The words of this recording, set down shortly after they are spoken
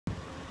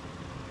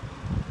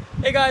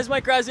Hey guys,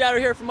 Mike Graziato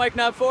here from Mike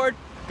Knapp Ford.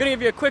 Gonna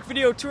give you a quick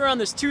video tour on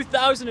this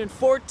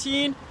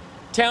 2014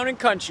 Town &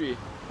 Country.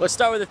 Let's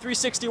start with a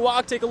 360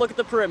 walk, take a look at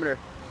the perimeter.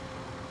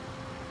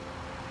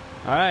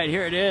 Alright,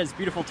 here it is,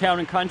 beautiful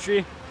Town &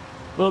 Country.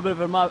 A little bit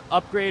of an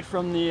upgrade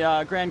from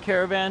the Grand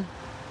Caravan.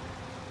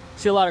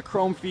 See a lot of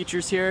chrome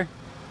features here.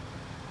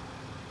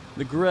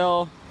 The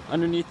grille,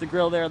 underneath the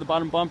grille there, the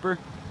bottom bumper.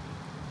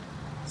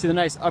 See the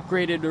nice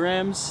upgraded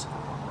rims.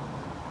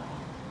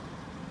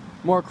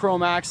 More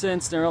chrome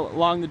accents there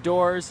along the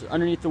doors,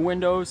 underneath the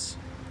windows.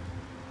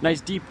 Nice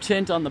deep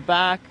tint on the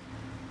back.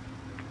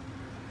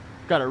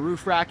 Got a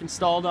roof rack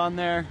installed on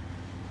there.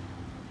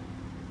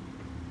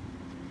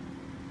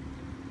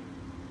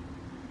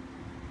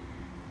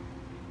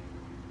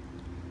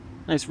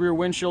 Nice rear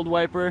windshield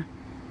wiper.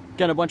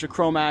 Got a bunch of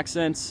chrome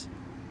accents.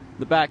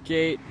 The back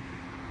gate.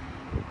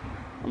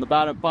 On the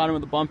bottom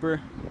of the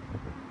bumper.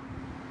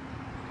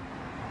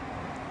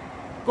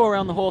 Go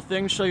around the whole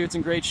thing, show you it's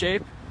in great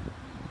shape.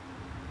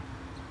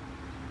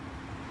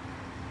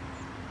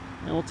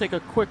 And we'll take a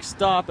quick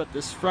stop at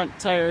this front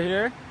tire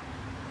here,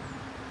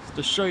 just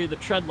to show you the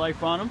tread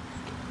life on them.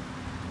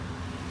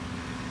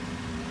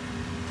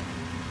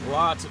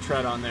 Lots of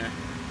tread on there.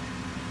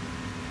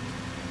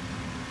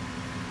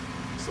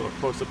 Just a little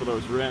close up of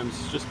those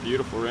rims, just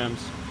beautiful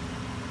rims.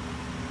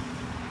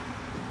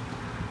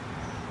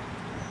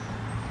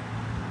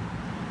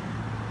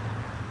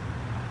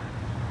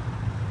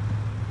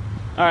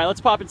 Alright,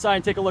 let's pop inside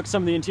and take a look at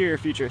some of the interior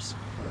features.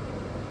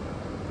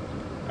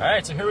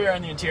 Alright, so here we are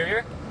in the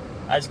interior.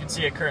 As you can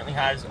see, it currently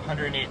has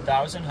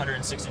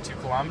 108,162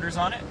 kilometers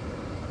on it.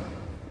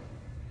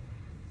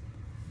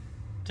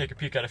 Take a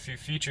peek at a few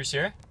features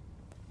here.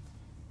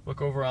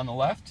 Look over on the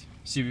left.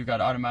 See we've got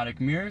automatic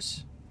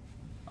mirrors,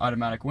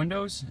 automatic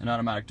windows, and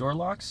automatic door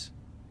locks.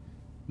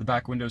 The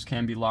back windows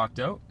can be locked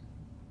out.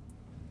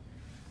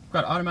 We've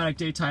got automatic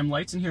daytime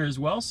lights in here as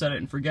well. Set it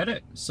and forget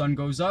it. Sun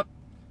goes up,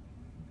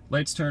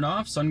 lights turn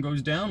off, sun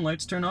goes down,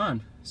 lights turn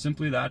on.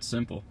 Simply that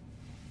simple.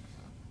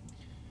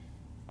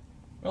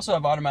 We also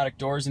have automatic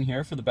doors in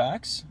here for the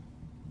backs.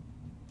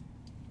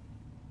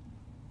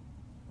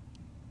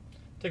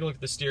 Take a look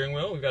at the steering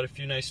wheel. We've got a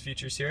few nice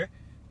features here.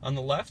 On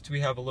the left, we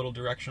have a little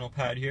directional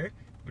pad here,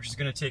 which is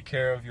going to take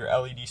care of your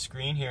LED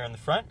screen here in the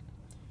front.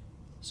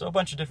 So a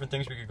bunch of different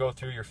things we could go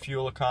through: your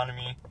fuel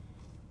economy,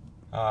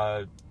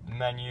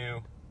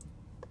 menu,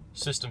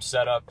 system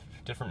setup,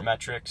 different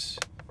metrics,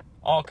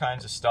 all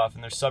kinds of stuff,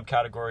 and there's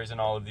subcategories in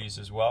all of these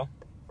as well.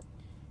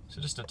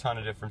 So just a ton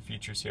of different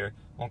features here.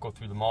 Won't go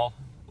through them all.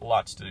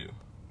 Lots to do.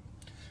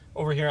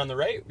 Over here on the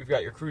right, we've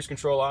got your cruise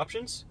control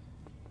options.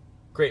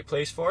 Great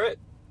place for it.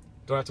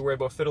 Don't have to worry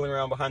about fiddling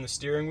around behind the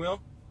steering wheel.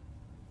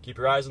 Keep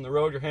your eyes on the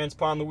road, your hands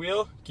upon the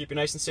wheel. Keep you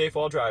nice and safe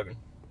while driving.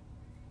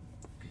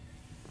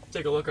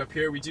 Take a look up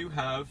here. We do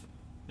have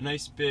a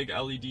nice big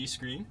LED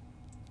screen.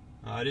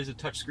 It is a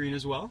touch screen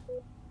as well.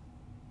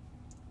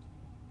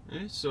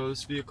 Okay, so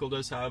this vehicle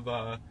does have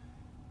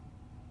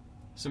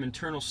some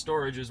internal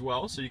storage as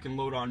well, so you can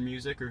load on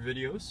music or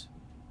videos.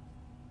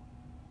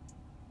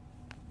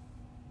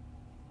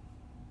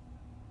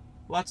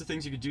 Lots of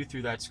things you could do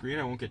through that screen.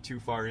 I won't get too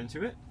far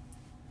into it.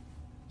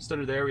 Just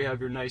under there we have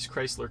your nice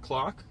Chrysler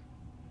clock.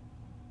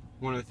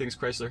 One of the things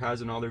Chrysler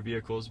has in all their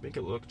vehicles, make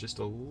it look just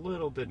a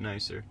little bit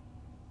nicer.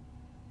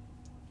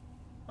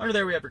 Under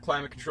there we have your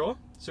climate control.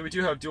 So we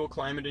do have dual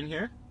climate in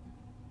here.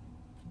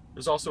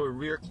 There's also a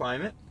rear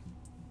climate.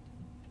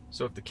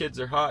 So if the kids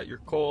are hot, you're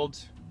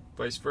cold,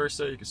 vice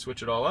versa, you can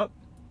switch it all up.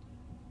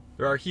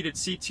 There are heated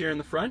seats here in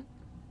the front.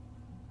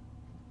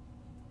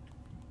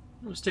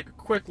 Let's take a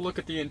quick look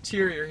at the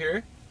interior here.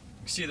 You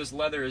can see this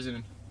leather is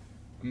in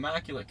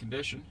immaculate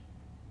condition.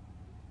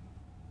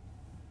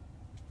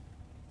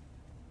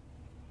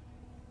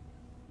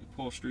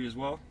 Upholstery as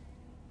well.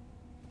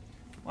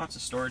 Lots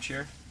of storage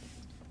here.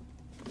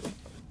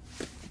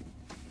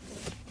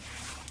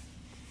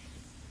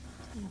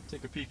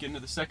 Take a peek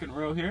into the second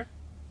row here.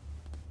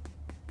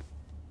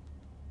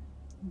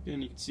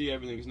 Again, you can see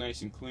everything's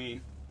nice and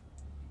clean.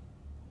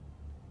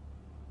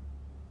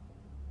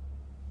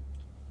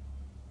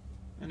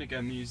 And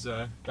again, these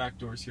back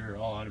doors here are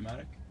all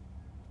automatic.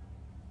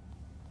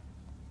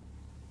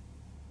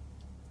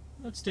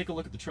 Let's take a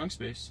look at the trunk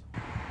space.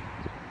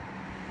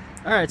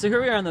 Alright, so here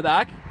we are in the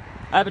back.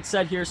 I have it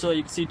set here so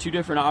you can see two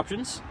different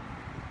options.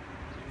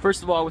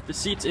 First of all, with the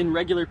seats in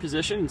regular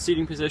position, in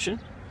seating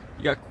position,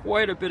 you got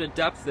quite a bit of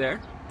depth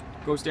there.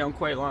 Goes down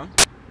quite long.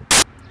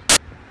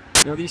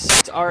 Now these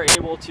seats are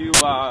able to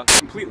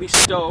completely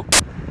stow,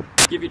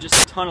 give you just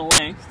a ton of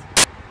length.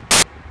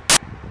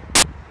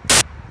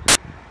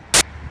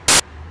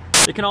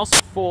 They can also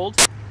fold,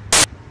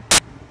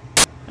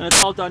 and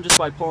it's all done just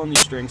by pulling these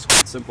strings.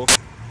 Quite simple.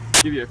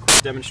 Give you a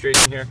quick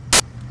demonstration here.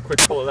 Quick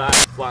pull of that,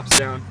 flaps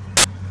down.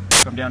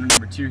 Come down to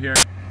number 2 here.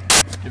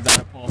 Give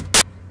that a pull.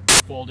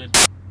 Folded.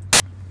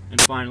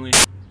 And finally,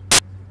 if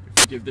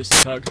you give this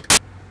a tug,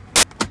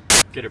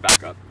 get it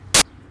back up.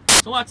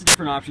 So lots of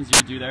different options you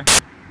can do there.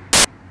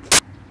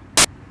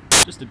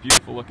 Just a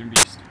beautiful looking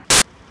beast.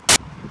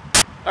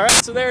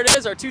 Alright, so there it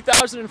is, our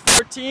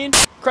 2014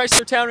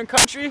 Chrysler Town &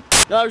 Country.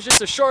 Now that was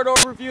just a short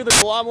overview.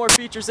 There's a lot more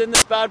features in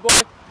this bad boy.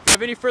 If you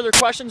have any further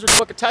questions or to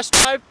book a test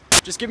drive,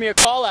 just give me a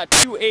call at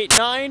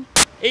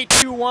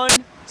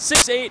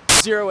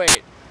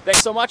 289-821-6808.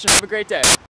 Thanks so much and have a great day.